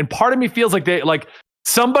Diamond, and part of me feels like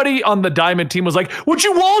somebody on the Diamond team was like, would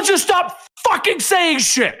you all just stop fucking saying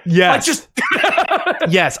shit? Yes. Like, just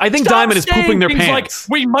yes, I think Diamond is pooping their pants.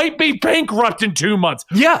 Like, we might be bankrupt in 2 months.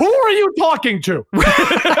 Yeah. Who are you talking to?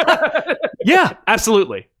 Yeah,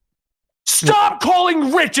 absolutely. Stop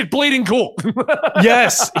calling Rich at Bleeding Cool.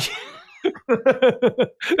 Yes.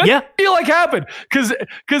 I feel like happened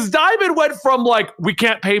because Diamond went from like, we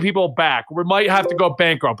can't pay people back, we might have to go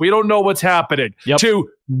bankrupt, we don't know what's happening, to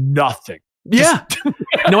nothing. Yeah.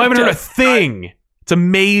 No, I haven't heard a thing. It's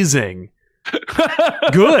amazing.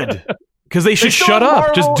 Good. Because they should shut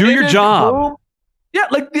up. Just do your job. Boom. Yeah,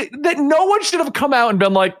 like that. No one should have come out and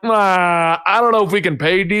been like, I don't know if we can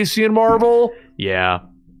pay DC and Marvel. Yeah.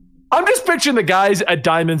 I'm just picturing the guys at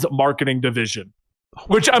Diamond's marketing division,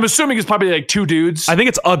 which I'm assuming is probably like 2 dudes. I think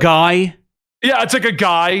it's a guy. Yeah, it's like a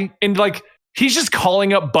guy. And like, he's just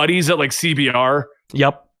calling up buddies at like CBR.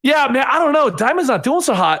 Yep. Yeah, man, I don't know. Diamond's not doing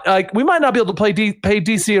so hot. Like, we might not be able to pay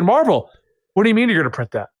DC and Marvel. What do you mean you're going to print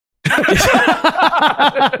that?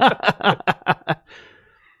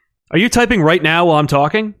 Are you typing right now while I'm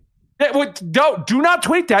talking? Do not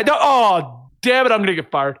tweet that. No, oh, damn it, I'm going to get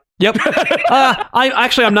fired. Yep.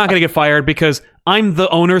 I'm not going to get fired because I'm the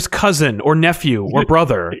owner's cousin or nephew or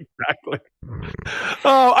brother. Exactly.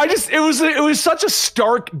 Oh, it was such a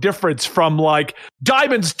stark difference from like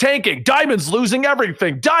Diamond's tanking, Diamond's losing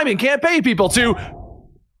everything, Diamond can't pay people to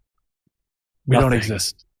we don't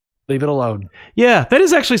exist. Leave it alone. Yeah, that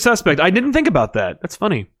is actually suspect. I didn't think about that. That's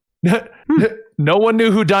funny. No one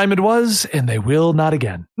knew who Diamond was, and they will not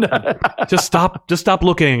again. Just stop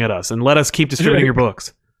looking at us and let us keep distributing your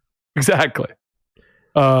books. Exactly.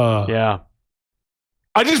 Yeah.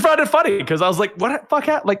 I just found it funny because I was like, "What the fuck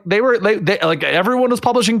happened?" Like they like everyone was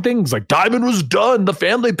publishing things. Like Diamond was done. The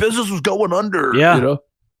family business was going under. Yeah. You know?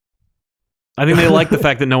 I think they like the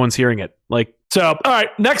fact that no one's hearing it. Like, so, all right.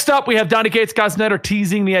 Next up, we have Donny Cates, Scott Snyder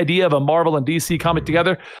teasing the idea of a Marvel and DC comic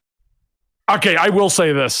together. Okay, I will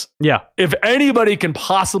say this. Yeah. If anybody can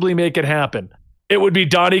possibly make it happen, it would be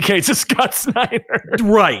Donny Cates and Scott Snyder.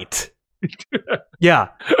 Right. Yeah.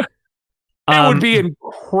 It would be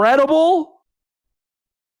incredible.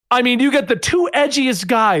 I mean, you get the 2 edgiest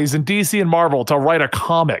guys in DC and Marvel to write a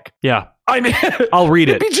comic. Yeah. I mean, I'll read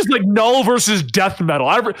it. It'd be just like Null versus Death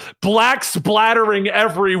Metal. Black splattering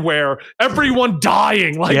everywhere. Everyone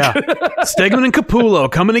dying. Like, yeah. Stegman and Capullo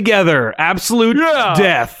coming together. Absolute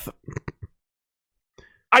death.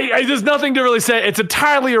 There's nothing to really say. It's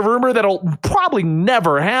entirely a rumor that'll probably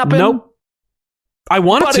never happen. Nope. I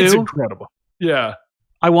want it to. It's incredible. Yeah.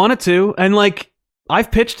 I want it to. And like, I've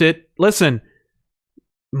pitched it. Listen,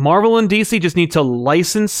 Marvel and DC just need to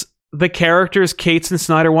license the characters Cates and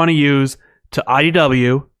Snyder want to use to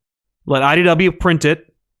IDW. Let IDW print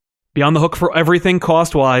it. Be on the hook for everything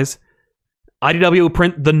cost-wise. IDW will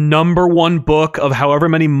print the #1 book of however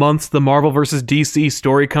many months the Marvel vs. DC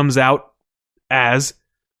story comes out as.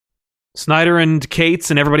 Snyder and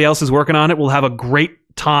Cates and everybody else is working on it. We'll have a great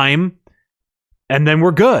time. And then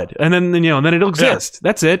we're good. And then it'll exist. Yeah.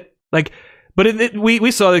 That's it. Like, but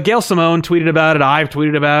we saw that Gail Simone tweeted about it. I've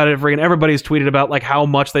tweeted about it. Everybody's tweeted about like how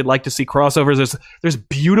much they'd like to see crossovers. There's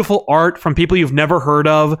beautiful art from people you've never heard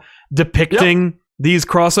of depicting these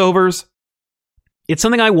crossovers. It's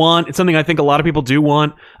something I want. It's something I think a lot of people do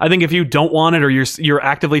want. I think if you don't want it, or you're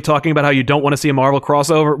actively talking about how you don't want to see a Marvel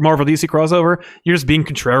DC crossover, you're just being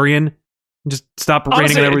contrarian. Just stop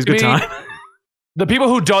raining on everybody's good time. The people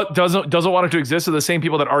who doesn't want it to exist are the same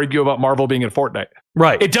people that argue about Marvel being in Fortnite.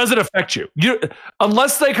 Right. It doesn't affect you.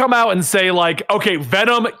 Unless they come out and say like, okay,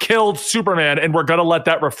 Venom killed Superman and we're going to let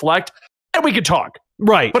that reflect, and we can talk.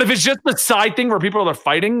 Right. But if it's just the side thing where people are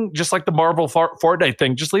fighting, just like the Marvel Fortnite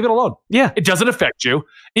thing, just leave it alone. Yeah. It doesn't affect you.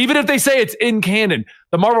 Even if they say it's in canon,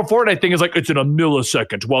 the Marvel Fortnite thing is like, it's in a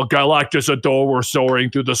millisecond while Galactus and Thor were soaring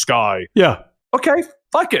through the sky. Yeah. Okay.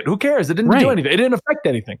 Fuck it. Who cares? It didn't do anything. It didn't affect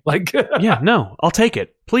anything. Like, yeah, no, I'll take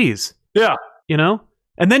it. Please. Yeah.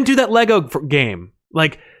 And then do that Lego game.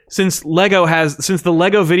 Like, since the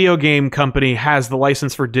Lego video game company has the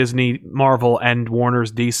license for Disney, Marvel, and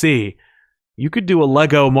Warner's DC, you could do a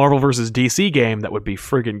Lego Marvel versus DC game that would be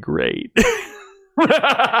friggin' great.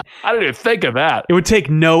 I didn't even think of that. It would take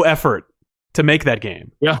no effort to make that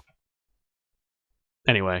game. Yeah.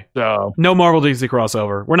 Anyway, so no Marvel DC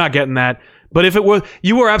crossover. We're not getting that. But if it was,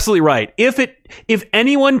 you were absolutely right. If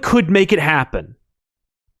anyone could make it happen,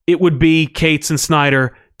 it would be Cates and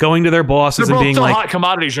Snyder going to their bosses and being like, hot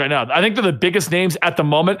commodities right now. I think they're the biggest names at the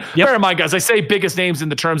moment. Yep. Bear in mind, guys, I say biggest names in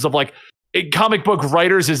the terms of like comic book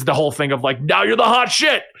writers is the whole thing of like, now you're the hot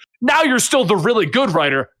shit. Now you're still the really good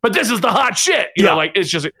writer, but this is the hot shit. You know, like it's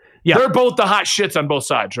just, they're both the hot shits on both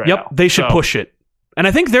sides right now. Yep, they should push it. And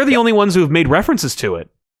I think they're the only ones who have made references to it.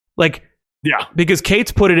 Like, yeah, because Cates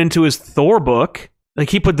put it into his Thor book. Like,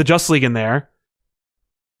 he put the Justice League in there.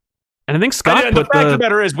 And I think Scott put the fact of the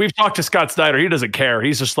matter is, we've talked to Scott Snyder. He doesn't care.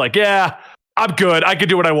 He's just like, yeah, I'm good. I can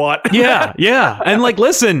do what I want. Yeah, yeah. And like,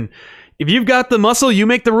 listen, if you've got the muscle, you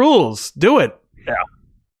make the rules. Do it. Yeah.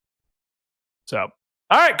 So, all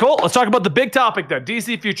right, cool. Let's talk about the big topic then.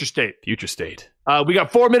 DC Future State. Future State. We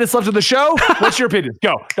got 4 minutes left of the show. What's your opinion?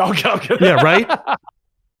 Go. Yeah, right?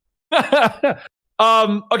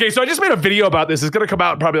 Okay, so I just made a video about this. It's going to come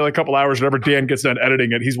out in probably like a couple hours whenever Dan gets done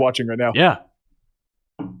editing it. He's watching right now. Yeah.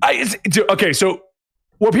 Okay, so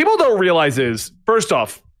what people don't realize is, first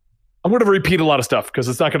off, I'm going to repeat a lot of stuff because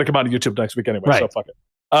it's not going to come out on YouTube next week anyway, so fuck it.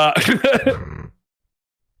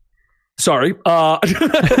 Sorry.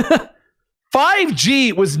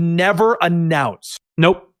 5G was never announced.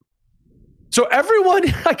 Nope. So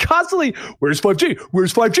everyone constantly, where's 5G?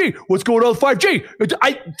 Where's 5G? What's going on with 5G?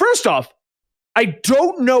 First off, I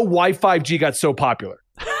don't know why 5G got so popular.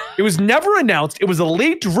 It was never announced. It was a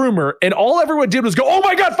leaked rumor, and all everyone did was go, oh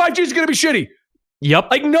my God, 5G is going to be shitty.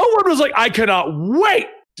 Yep. Like, no one was like, I cannot wait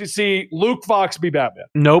to see Luke Fox be Batman.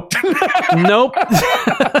 Nope. Nope.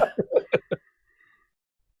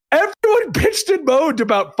 Everyone pitched and moaned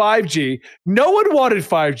about 5G. No one wanted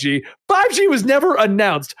 5G. 5G was never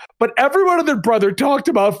announced, but everyone and their brother talked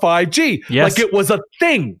about 5G. Yes. Like it was a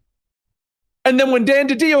thing. And then when Dan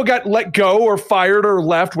DiDio got let go or fired or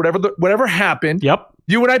left, whatever happened, yep,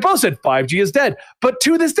 you and I both said 5G is dead. But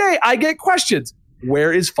to this day, I get questions.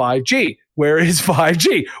 Where is 5G? Where is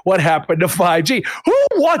 5G? What happened to 5G? Who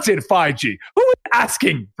wanted 5G? Who was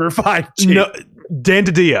asking for 5G? No, Dan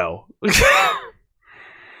DiDio.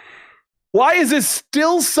 Why is this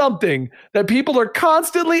still something that people are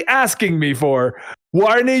constantly asking me for?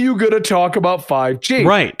 Why aren't you going to talk about 5G?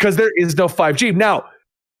 Right. Because there is no 5G. Now,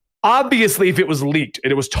 obviously, if it was leaked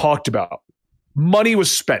and it was talked about, money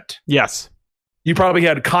was spent. Yes. You probably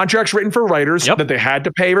had contracts written for writers that they had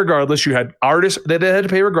to pay regardless. You had artists that they had to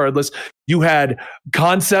pay regardless. You had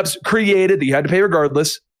concepts created that you had to pay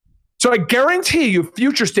regardless. So I guarantee you,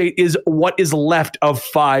 Future State is what is left of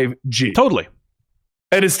 5G. Totally.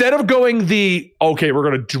 And instead of going we're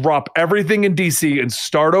going to drop everything in DC and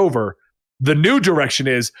start over, The new direction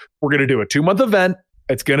is we're going to do a 2-month event.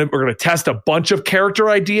 We're going to test a bunch of character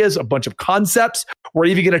ideas, a bunch of concepts. We're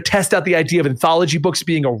even going to test out the idea of anthology books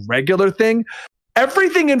being a regular thing.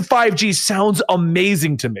 Everything in 5G sounds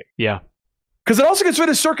amazing to me. Yeah. Because it also gets rid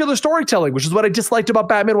of circular storytelling, which is what I disliked about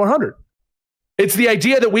Batman 100. It's the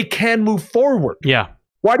idea that we can move forward. Yeah.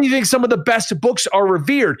 Why do you think some of the best books are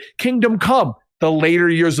revered? Kingdom Come, the later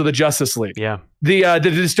years of the Justice League. Yeah. The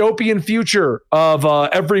dystopian future of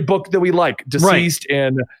every book that we like, Deceased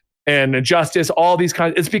and Justice, all these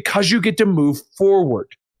kinds. It's because you get to move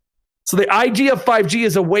forward. So the idea of 5G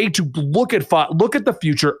is a way to look at the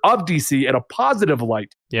future of DC in a positive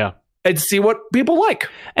light. Yeah. And see what people like.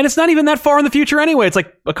 And it's not even that far in the future anyway. It's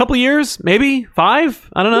like a couple years, maybe 5.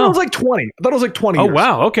 I don't know. It was like 20. I thought it was like 20 Oh, years.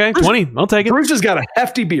 wow. Okay. 20. I'll take it. Bruce has got a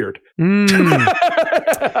hefty beard.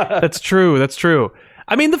 That's true. That's true.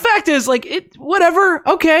 I mean, the fact is, like, whatever.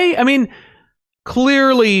 Okay. I mean,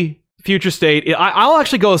 clearly, Future State. I'll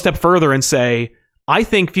actually go a step further and say, I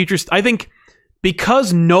think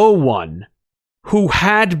because no one who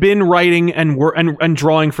had been writing and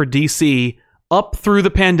drawing for DC up through the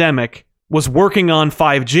pandemic was working on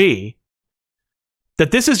 5G,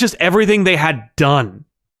 that this is just everything they had done.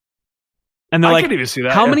 And they're I like, can even see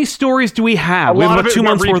that, how many stories do we have? We have about 2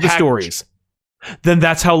 months worth of stories. Then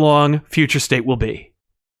that's how long Future State will be.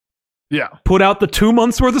 Yeah. Put out the 2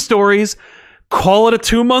 months worth of stories, call it a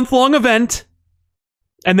 2-month long event,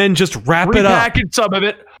 and then just wrap it up. Repackage some of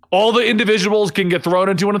it. All the individuals can get thrown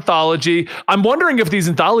into an anthology. I'm wondering if these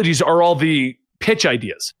anthologies are all the pitch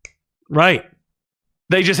ideas. Right.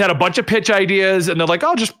 They just had a bunch of pitch ideas and they're like,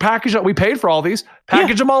 oh, just package up. We paid for all these.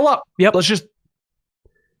 Package them all up. Yep. Let's just.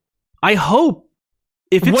 I hope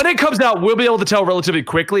when it comes out, we'll be able to tell relatively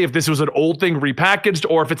quickly if this was an old thing repackaged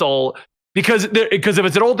or if it's all because if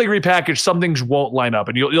it's an old thing repackaged, some things won't line up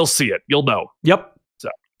and you'll see it. You'll know. Yep. So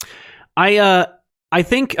I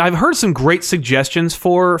think I've heard some great suggestions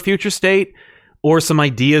for Future State or some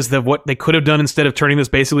ideas of what they could have done instead of turning this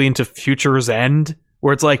basically into Future's End,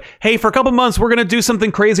 where it's like, hey, for a couple months, we're going to do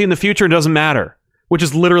something crazy in the future. It doesn't matter, which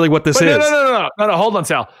is literally what this is. No. Hold on,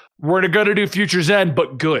 Sal. We're going to do Future's End,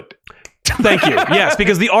 but good. Thank you. Yes,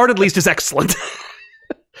 because the art at least is excellent.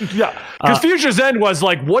 Yeah, because Future's End was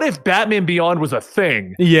like, what if Batman Beyond was a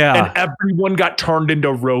thing? Yeah, and everyone got turned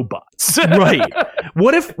into robots. Right.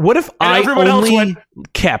 What if I only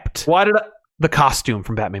kept the costume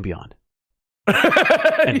from Batman Beyond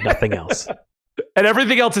and nothing else? And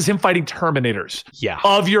everything else is him fighting Terminators. Yeah,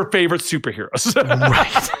 of your favorite superheroes.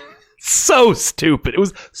 Right. So stupid. It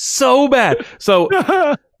was so bad. So,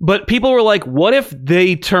 but people were like, what if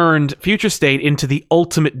they turned Future State into the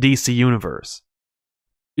ultimate DC universe?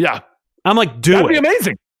 Yeah. I'm like, That'd be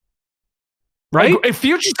amazing. Right? Like, if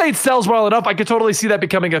Future State sells well enough, I could totally see that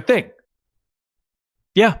becoming a thing.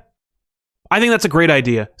 Yeah. I think that's a great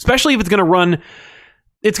idea. Especially if it's going to run.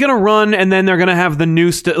 It's going to run and then they're going to have the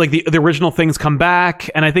new like the original things come back.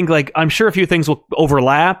 And I think I'm sure a few things will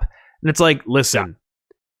overlap. And it's like, listen,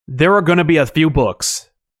 there are going to be a few books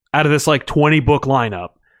out of this 20 book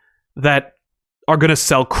lineup that are going to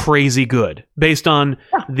sell crazy good based on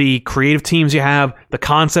the creative teams you have, the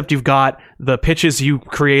concept you've got, the pitches you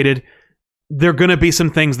created. There are going to be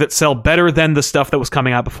some things that sell better than the stuff that was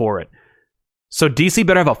coming out before it. So DC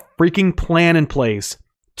better have a freaking plan in place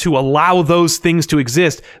to allow those things to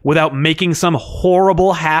exist without making some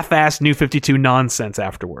horrible half-assed New 52 nonsense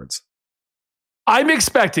afterwards. I'm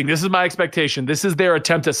expecting, this is my expectation, this is their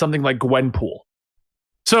attempt at something like Gwenpool.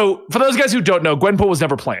 So for those guys who don't know, Gwenpool was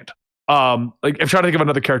never planned. I'm trying to think of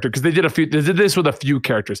another character because they did this with a few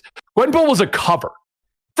characters. Gwenpool was a cover.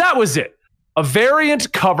 That was it. A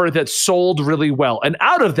variant cover that sold really well. And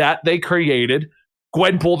out of that, they created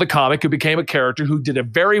Gwenpool the comic, who became a character who did a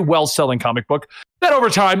very well-selling comic book that over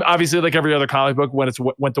time, obviously, like every other comic book,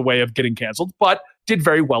 went the way of getting canceled, but did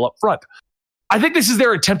very well up front. I think this is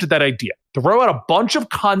their attempt at that idea. Throw out a bunch of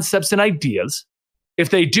concepts and ideas. If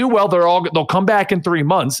they do well, they'll come back in 3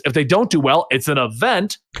 months. If they don't do well, it's an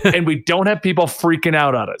event, and we don't have people freaking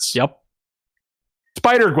out on us. Yep.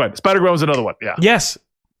 Spider-Gwen. Spider-Gwen was another one. Yeah. Yes.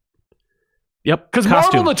 Yep. Because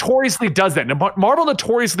Marvel notoriously does that. Marvel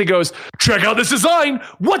notoriously goes, check out this design.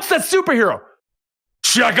 What's that superhero?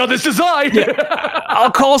 Check out this design. Yeah.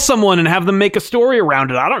 I'll call someone and have them make a story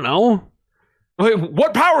around it. I don't know. Wait,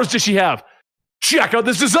 what powers does she have? Check out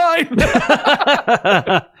this design.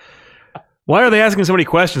 Why are they asking so many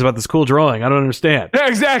questions about this cool drawing? I don't understand. Yeah,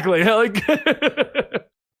 exactly. Like,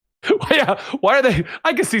 yeah, why are they?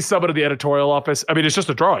 I can see someone in the editorial office. I mean, it's just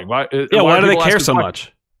a drawing. Why do they care so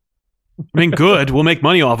much? I mean, good. We'll make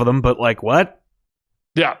money off of them, but what?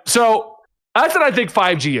 Yeah. So That's what I think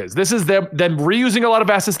 5G is. This is them reusing a lot of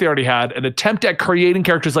assets they already had, an attempt at creating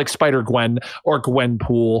characters like Spider-Gwen or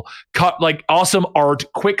Gwenpool, like awesome art,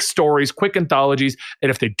 quick stories, quick anthologies.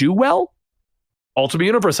 And if they do well, Ultimate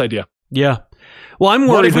Universe idea. Yeah. Well, I'm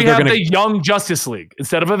What worried if we that they're have going the Young Justice League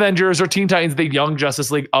instead of Avengers or Teen Titans, the Young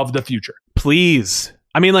Justice League of the future? Please.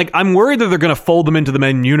 I mean, like, I'm worried that they're going to fold them into the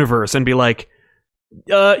main universe and be like,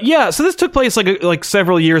 yeah, so this took place like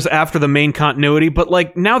several years after the main continuity, but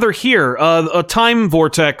like now they're here. A time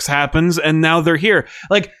vortex happens and now they're here.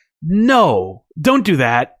 Like, no, don't do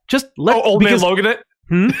that. Just let Old Man Logan it.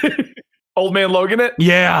 Old Man Logan it.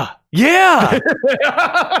 Yeah.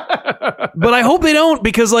 But I hope they don't,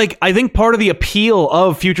 because like I think part of the appeal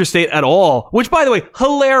of Future State at all, which by the way,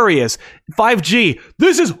 hilarious. 5G.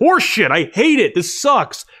 This is horseshit. I hate it. This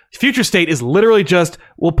sucks. Future State is literally just,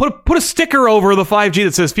 we'll put a sticker over the 5G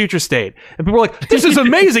that says Future State. And people are like, this is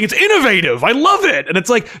amazing. It's innovative. I love it. And it's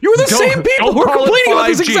like, you're the same people who are complaining about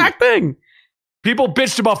this exact thing. People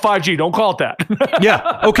bitched about 5G. Don't call it that.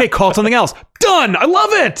 Yeah. Okay, call it something else. Done. I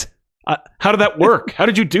love it. How did that work? How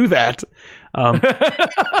did you do that?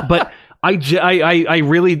 But I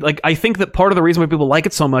really like, I think that part of the reason why people like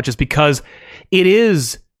it so much is because it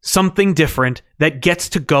is something different that gets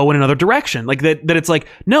to go in another direction. Like that it's like,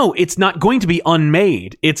 no, it's not going to be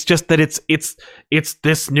unmade. It's just that it's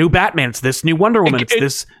this new Batman, it's this new Wonder Woman, it's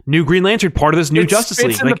this new Green Lantern, part of this new Justice League.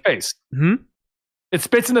 It spits in the face. Mm-hmm. It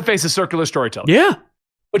spits in the face of circular storytelling. Yeah.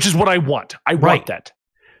 Which is what I want. I want that.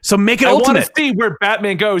 So make it ultimate. I want to see where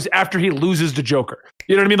Batman goes after he loses to Joker.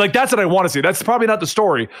 You know what I mean? Like, that's what I want to see. That's probably not the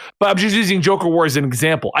story, but I'm just using Joker War as an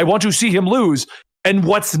example. I want to see him lose and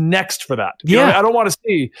what's next for that. You know, I don't want to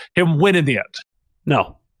see him win in the end.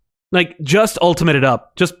 No. Like, just ultimate it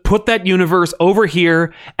up. Just put that universe over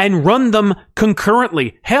here and run them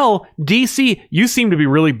concurrently. Hell, DC, you seem to be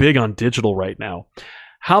really big on digital right now.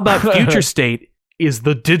 How about Future State is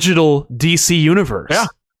the digital DC universe? Yeah.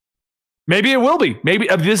 Maybe it will be. Maybe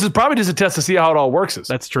this is probably just a test to see how it all works.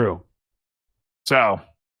 That's true. So,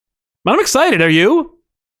 I'm excited. Are you?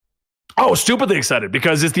 Oh, stupidly excited,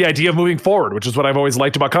 because it's the idea of moving forward, which is what I've always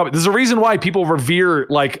liked about comics. There's a reason why people revere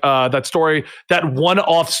like that story, that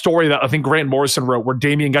one-off story that I think Grant Morrison wrote, where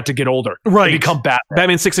Damian got to get older, right, and become Batman.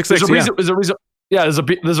 Batman 666. There's a reason. Yeah,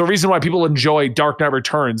 there's a reason why people enjoy Dark Knight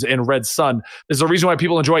Returns and Red Sun. There's a reason why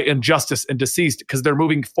people enjoy Injustice and Deceased, because they're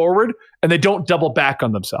moving forward and they don't double back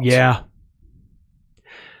on themselves. Yeah.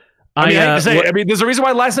 I mean, there's a reason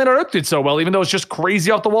why Last Night on Earth did so well, even though it's just crazy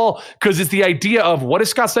off the wall, because it's the idea of what if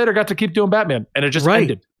Scott Snyder got to keep doing Batman, and it just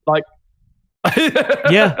ended. Like,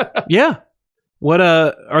 yeah. What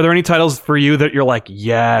are there any titles for you that you're like,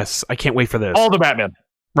 yes, I can't wait for this? All the Batman,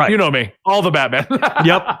 right? You know me, all the Batman.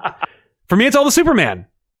 Yep. For me, it's all the Superman.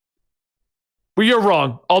 Well, you're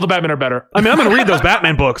wrong. All the Batman are better. I mean, I'm going to read those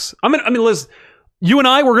Batman books. I mean, Liz, you and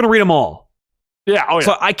I, we're going to read them all. Yeah. Oh, yeah.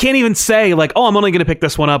 So I can't even say like, oh, I'm only going to pick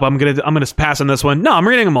this one up. I'm going to pass on this one. No, I'm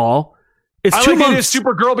reading them all. It's 2 months.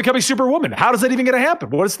 Supergirl becoming Superwoman. How does that even going to happen?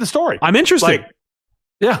 What is the story? I'm interested. Like,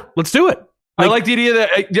 yeah, let's do it. I like the idea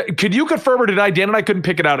that could you confirm or deny? Dan and I couldn't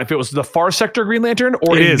pick it out if it was the Far Sector Green Lantern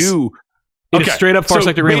or it is straight up Far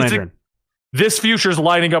Sector Green Lantern. This future's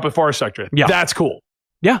lining up with Far Sector. Yeah, that's cool.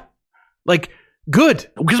 Yeah, like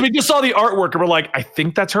good, because we just saw the artwork and we're like, I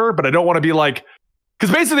think that's her, but I don't want to be like.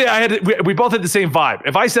 Because basically, we both had the same vibe.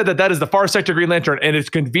 If I said that is the Far Sector Green Lantern and it's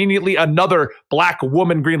conveniently another black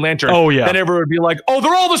woman Green Lantern, then everyone would be like, "Oh,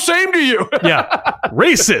 they're all the same to you." Yeah,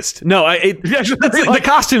 racist. No, the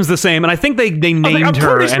costume's the same, and I think they named her,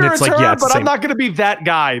 sure and it's like, yeah, it's but the I'm not going to be that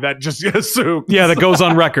guy that just assumes. Yeah, that goes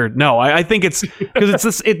on record. No, I think it's because it's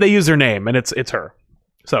this. They use her name, and it's her.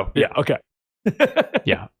 So yeah, okay,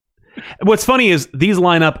 yeah. What's funny is these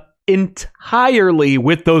line up entirely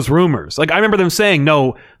with those rumors. Like, I remember them saying,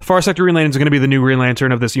 no, Far Sector Green Lantern is going to be the new Green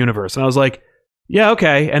Lantern of this universe. And I was like, yeah,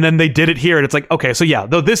 okay. And then they did it here, and it's like, okay, so yeah,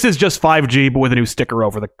 though this is just 5G, but with a new sticker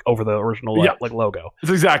over the original like logo.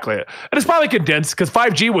 That's exactly it. And it's probably condensed because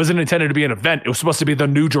 5G wasn't intended to be an event. It was supposed to be the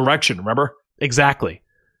new direction, remember? Exactly.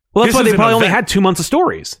 Well, that's why they probably only had 2 months of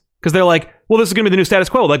stories. Because they're like, well, this is going to be the new status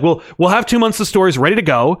quo. Like, we'll have 2 months of stories ready to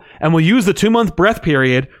go, and we'll use the 2-month breath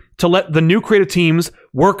period to let the new creative teams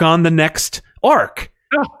work on the next arc.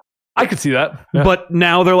 Yeah, I could see that. Yeah. But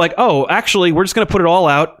now they're like, oh, actually, we're just going to put it all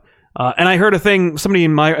out. And I heard a thing, somebody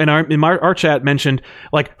in our chat mentioned,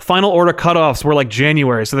 like, final order cutoffs were like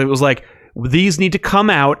January. So it was like, these need to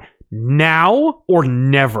come out now or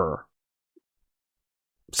never.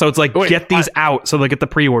 So it's like, get these out so they get the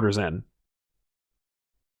pre-orders in.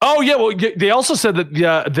 Oh, yeah. Well, they also said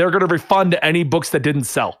that they're going to refund any books that didn't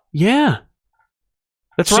sell. Yeah.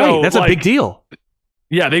 That's right. That's a big deal.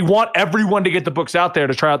 Yeah, they want everyone to get the books out there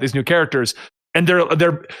to try out these new characters. And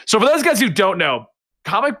they're so for those guys who don't know,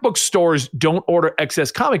 comic book stores don't order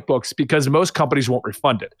excess comic books because most companies won't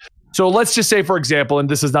refund it. So let's just say, for example, and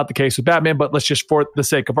this is not the case with Batman, but let's just, for the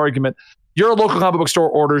sake of argument, your local comic book store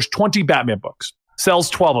orders 20 Batman books, sells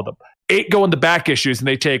 12 of them. 8 go in the back issues, and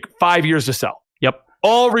they take 5 years to sell. Yep.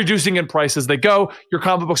 All reducing in price as they go. Your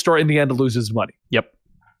comic book store, in the end, loses money. Yep.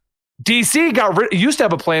 DC used to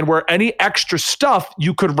have a plan where any extra stuff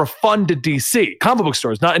you could refund to DC, comic book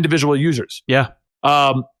stores, not individual users. Yeah.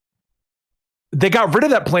 They got rid of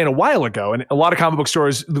that plan a while ago, and a lot of comic book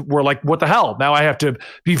stores were like, what the hell? Now I have to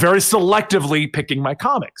be very selectively picking my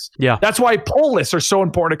comics. Yeah. That's why pull lists are so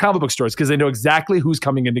important at comic book stores, because they know exactly who's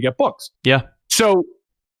coming in to get books. Yeah. So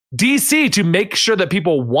DC, to make sure that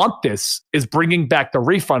people want this, is bringing back the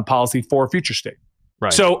refund policy for Future State.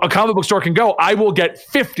 Right. So a comic book store can go, I will get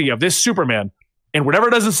 50 of this Superman, and whatever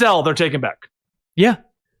doesn't sell, they're taking back. Yeah.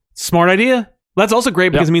 Smart idea. That's also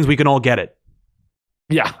great because it means we can all get it.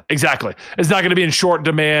 Yeah, exactly. It's not going to be in short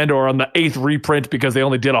demand or on the 8th reprint because they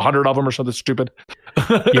only did 100 of them or something stupid.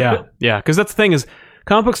 Yeah. Because that's the thing is,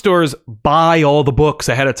 comic book stores buy all the books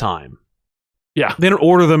ahead of time. Yeah. They don't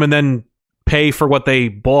order them and then pay for what they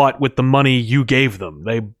bought with the money you gave them.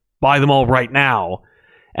 They buy them all right now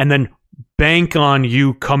and then bank on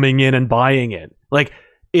you coming in and buying it. Like,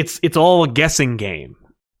 it's all a guessing game.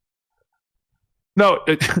 No,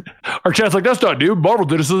 our chat's like, that's not new. Marvel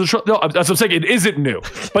did this as a show. No, that's what I'm saying. It isn't new,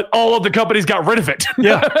 but all of the companies got rid of it.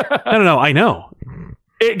 Yeah. I know.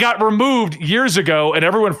 It got removed years ago, and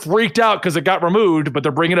everyone freaked out because it got removed, but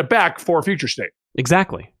they're bringing it back for Future State.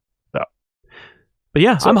 Exactly. So. But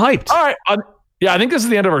yeah, I'm hyped. All right. Yeah, I think this is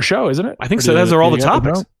the end of our show, isn't it? I think so. Those are all the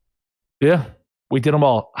topics. Yeah, we did them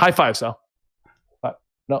all. High five, Sal.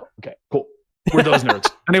 No? Okay, cool. We're those nerds.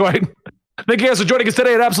 Anyway, thank you guys for joining us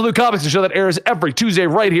today at Absolute Comics, a show that airs every Tuesday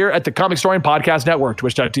right here at the Comic Historian Podcast Network,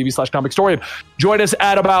 twitch.tv/comicstorian. Join us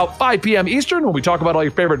at about 5 p.m. Eastern when we talk about all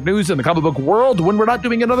your favorite news in the comic book world when we're not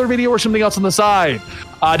doing another video or something else on the side.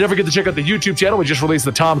 Don't forget to check out the YouTube channel. We just released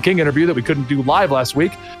the Tom King interview that we couldn't do live last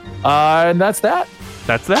week. And that's that.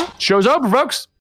 That's that. Show's over, folks.